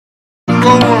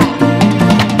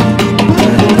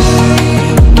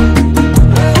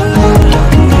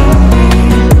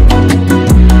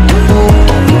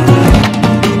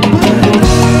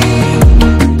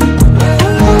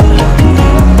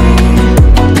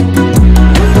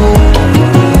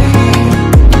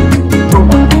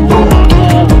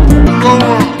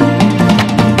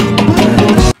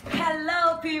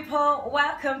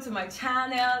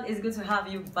good to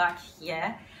have you back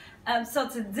here. So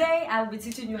today I'll be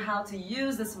teaching you how to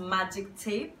use this magic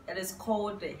tape. It is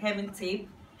called the hemming tape,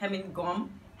 hemming gum,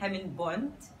 hemming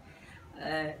bond,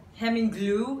 hemming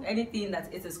glue, anything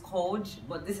that it is called,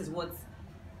 but this is what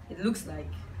it looks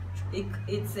like.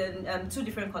 It's in two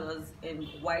different colors, in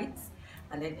white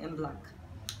and then in black.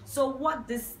 So what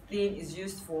this thing is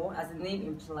used for, as the name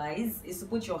implies, is to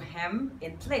put your hem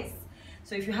in place.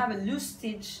 So if you have a loose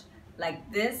stitch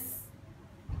like this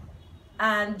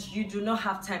and you do not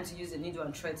have time to use a needle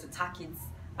and thread to tack it,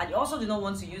 and you also do not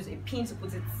want to use a pin to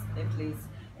put it in place,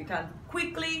 you can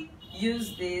quickly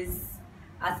use this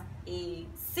as a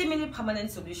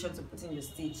semi-permanent solution to putting your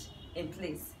stitch in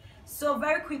place. So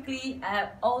very quickly,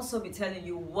 I'll also be telling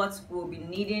you what we'll be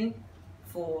needing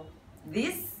for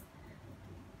this.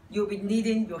 You'll be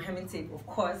needing your hemming tape, of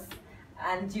course,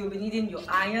 and you'll be needing your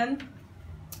iron.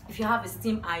 If you have a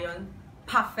steam iron,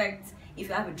 perfect. If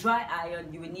you have a dry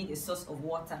iron, you will need a source of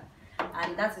water,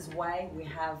 and that is why we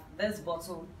have this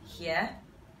bottle here.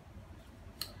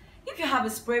 If you have a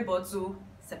spray bottle,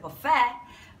 c'est parfait.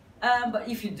 But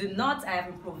if you do not, I have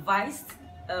improvised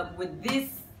with this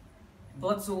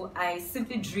bottle. I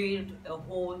simply drilled a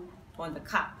hole on the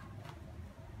cap.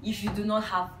 If you do not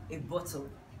have a bottle,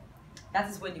 that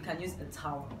is when you can use a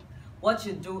towel. What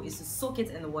you do is to soak it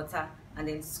in the water and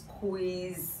then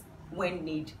squeeze when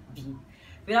need be.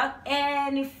 Without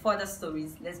any further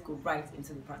stories, let's go right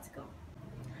into the practical.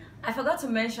 I forgot to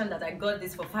mention that I got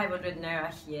this for 500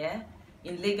 naira here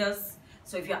in Lagos.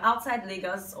 So if you're outside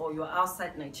Lagos or you're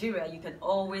outside Nigeria, you can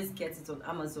always get it on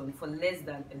Amazon for less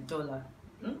than $1.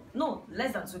 No,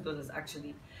 less than $2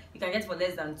 actually. You can get it for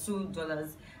less than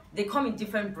 $2. They come in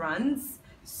different brands.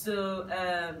 So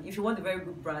if you want a very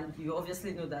good brand, you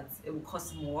obviously know that it will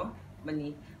cost more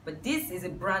money, but this is a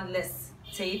brandless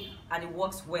tape and it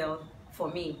works well for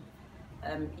me.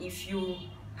 If you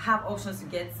have options to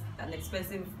get an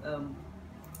expensive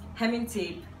hemming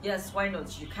tape, yes, why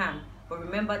not? You can, but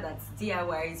remember that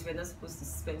DIYs, we're not supposed to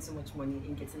spend so much money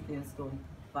in getting things done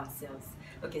by ourselves.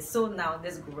 Okay, so now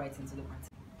let's go right into the practice.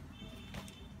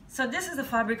 So this is the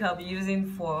fabric I'll be using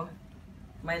for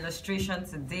my illustration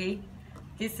today.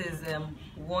 This is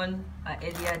one I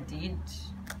earlier did.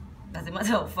 As a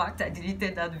matter of fact, I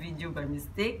deleted that video by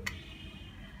mistake.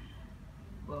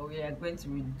 Well, we are going to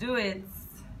redo it.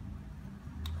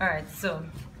 Alright, so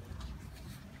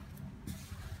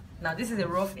now this is a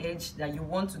rough edge that you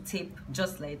want to tape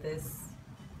just like this.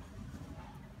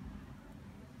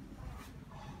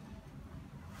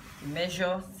 You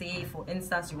measure, say for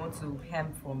instance you want to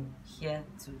hem from here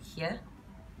to here.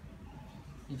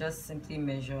 You just simply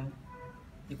measure.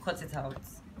 You cut it out,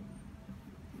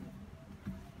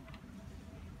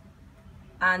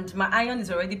 and my iron is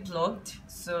already plugged,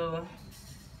 so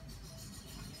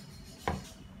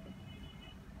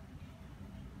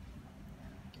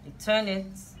you turn it,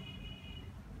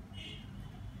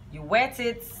 you wet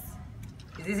it.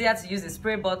 It's easier to use a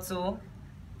spray bottle.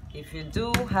 If you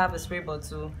do have a spray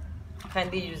bottle,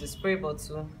 kindly use a spray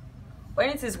bottle. When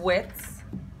it is wet,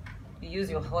 you use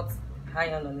your hot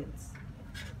iron on it.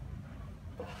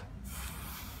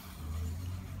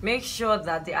 Make sure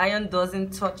that the iron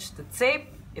doesn't touch the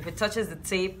tape. If it touches the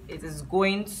tape, it is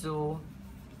going to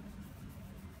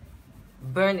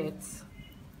burn it.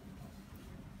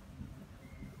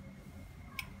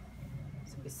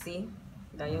 So you see,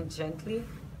 the iron gently.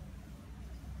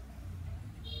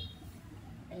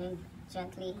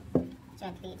 Gently,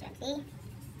 gently, gently.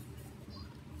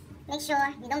 Make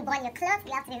sure you don't burn your cloth.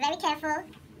 You have to be very careful.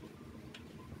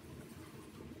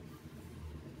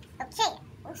 Okay.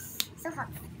 Oops, so hot.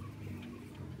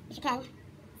 If you can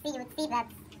see, you would see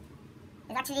that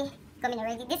it's actually coming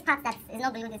already. This part that is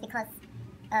not glued is because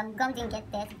gum didn't get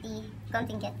there. The gum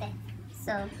didn't get there.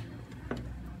 So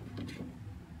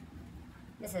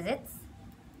this is it.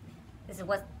 This is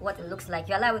what it looks like.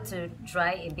 You allow it to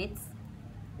dry a bit.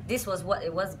 This was what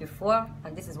it was before,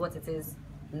 and this is what it is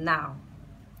now.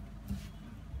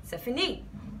 C'est fini.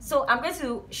 So I'm going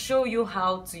to show you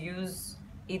how to use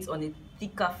it on a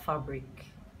thicker fabric.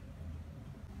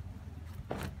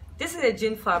 This is a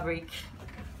jean fabric.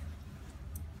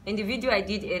 In the video I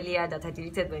did earlier that I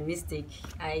deleted by mistake,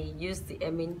 I used the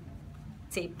hemming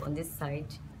tape on this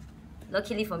side.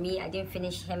 Luckily for me, I didn't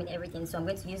finish hemming everything, so I'm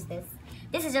going to use this.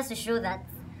 This is just to show that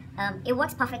it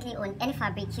works perfectly on any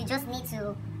fabric. You just need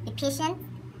to be patient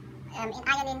in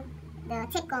ironing the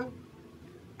tape gum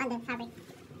on the fabric.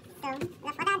 So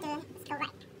what I'll do is go right.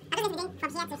 I don't know if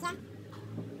from here to here.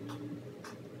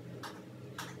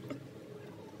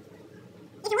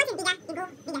 If you want it bigger, you go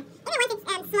bigger. If you want it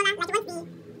smaller, like you want the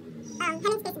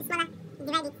hemming space to be smaller, you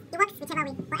divide it. It works whichever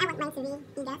way. But I want mine to be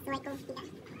bigger, so I go bigger.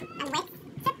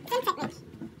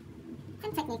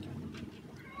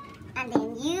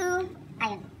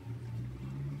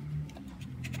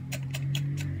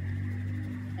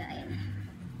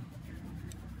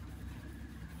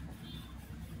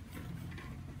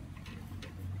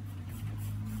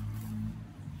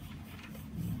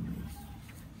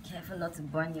 Careful not to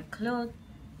burn your clothes.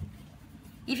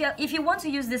 If you want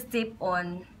to use this tape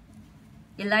on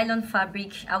a nylon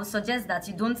fabric, I would suggest that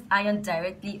you don't iron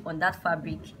directly on that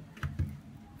fabric.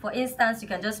 For instance, you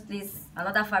can just place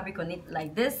another fabric on it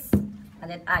like this and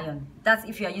then iron. That's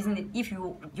if you are using it, if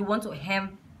you want to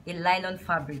hem a nylon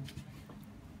fabric.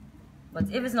 But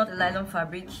if it's not a nylon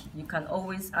fabric, you can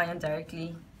always iron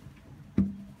directly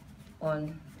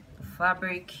on the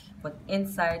fabric, but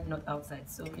inside, not outside.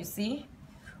 So you see,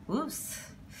 oops,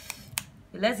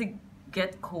 let it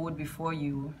get cold before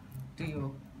you do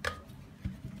your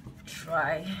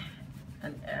try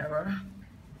and error.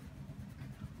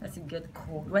 Let it get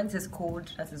cold. When it is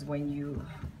cold, that is when you,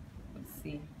 let's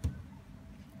see,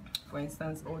 for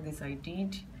instance, all this I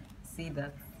did, see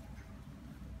that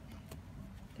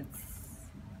it's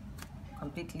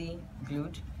completely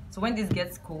glued. So when this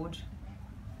gets cold,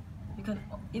 you can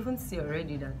even see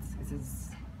already that it is,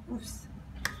 oops,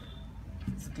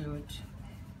 it's glued.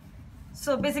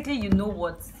 So basically, you know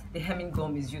what the hemming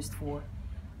gum is used for.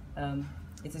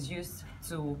 It is used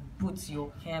to put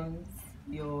your hems,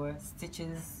 your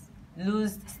stitches,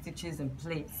 loose stitches in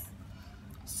place.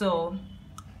 So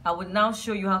I will now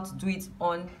show you how to do it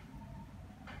on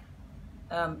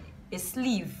a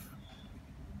sleeve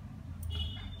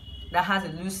that has a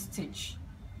loose stitch.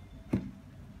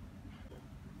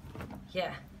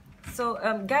 Yeah, so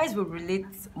guys will relate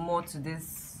more to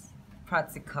this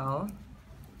practical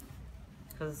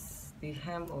because the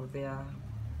hem of their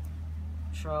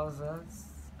trousers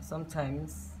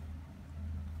sometimes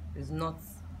is not,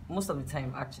 most of the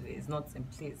time actually, is not in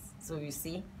place. So you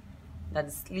see that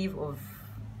the sleeve of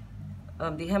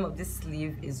the hem of this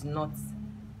sleeve is not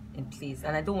in place,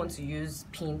 and I don't want to use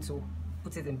pin to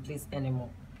put it in place anymore.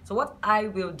 So what I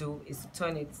will do is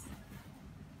turn it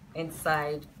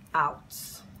inside out,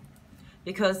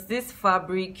 because this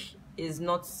fabric is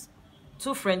not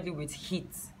too friendly with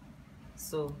heat,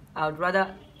 so I would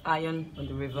rather iron on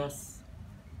the reverse.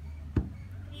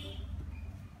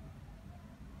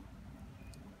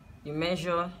 You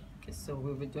measure, okay, so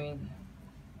we'll be doing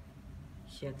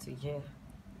here to here,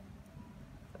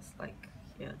 just like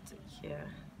here to here,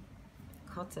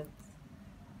 cut it,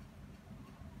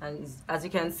 and as you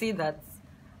can see that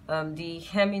the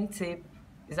hemming tape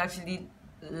is actually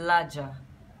larger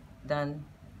than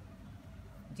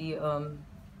the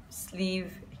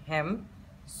sleeve hem,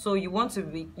 so you want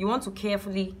to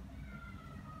carefully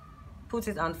put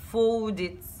it and fold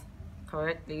it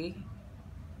correctly.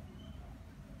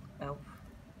 You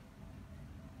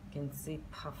can see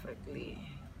perfectly.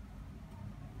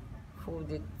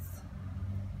 Fold it.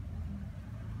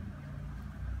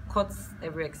 Cut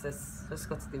every excess. Just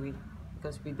cut it away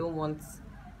because we don't want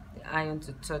the iron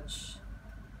to touch.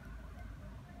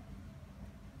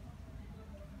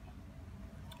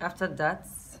 After that,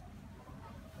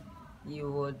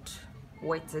 you would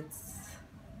wet it.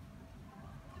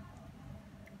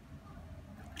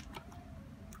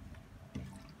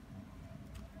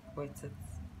 Wet it.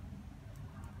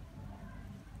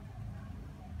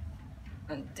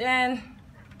 And then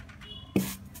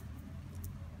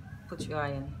put your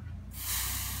iron.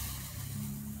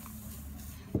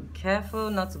 Careful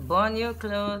not to burn your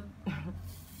clothes.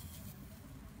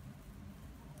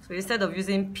 So instead of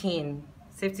using pin,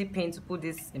 safety pin to put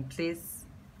this in place,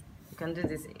 you can do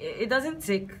this. It doesn't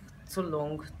take too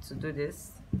long to do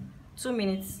this. 2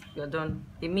 minutes, you're done.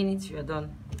 A minute, you're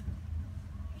done.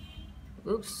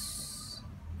 Oops,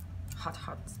 hot.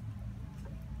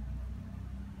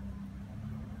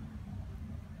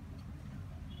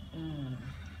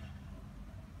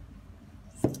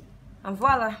 And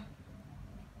voila,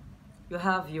 you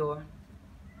have your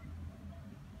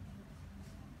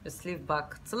sleeve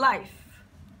back to life.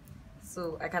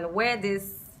 So I can wear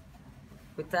this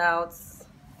without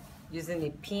using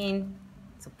a pin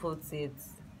to put it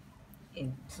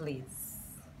in place.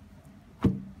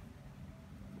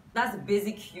 That's the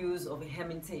basic use of a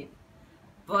hemming tape,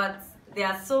 but there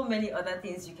are so many other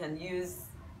things you can use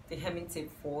the hemming tape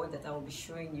for that I will be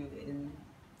showing you in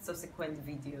subsequent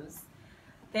videos.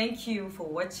 Thank you for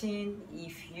watching.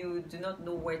 If you do not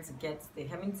know where to get the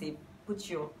hemming tape, put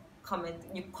your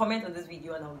comment on this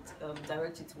video and I'll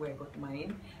direct you to where I got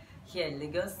mine here in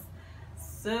Lagos.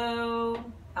 So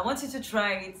I want you to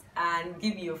try it and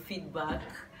give me your feedback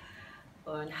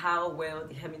on how well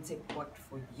the hemming tape worked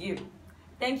for you.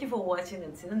 Thank you for watching.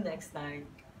 Until next time,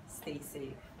 stay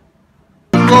safe.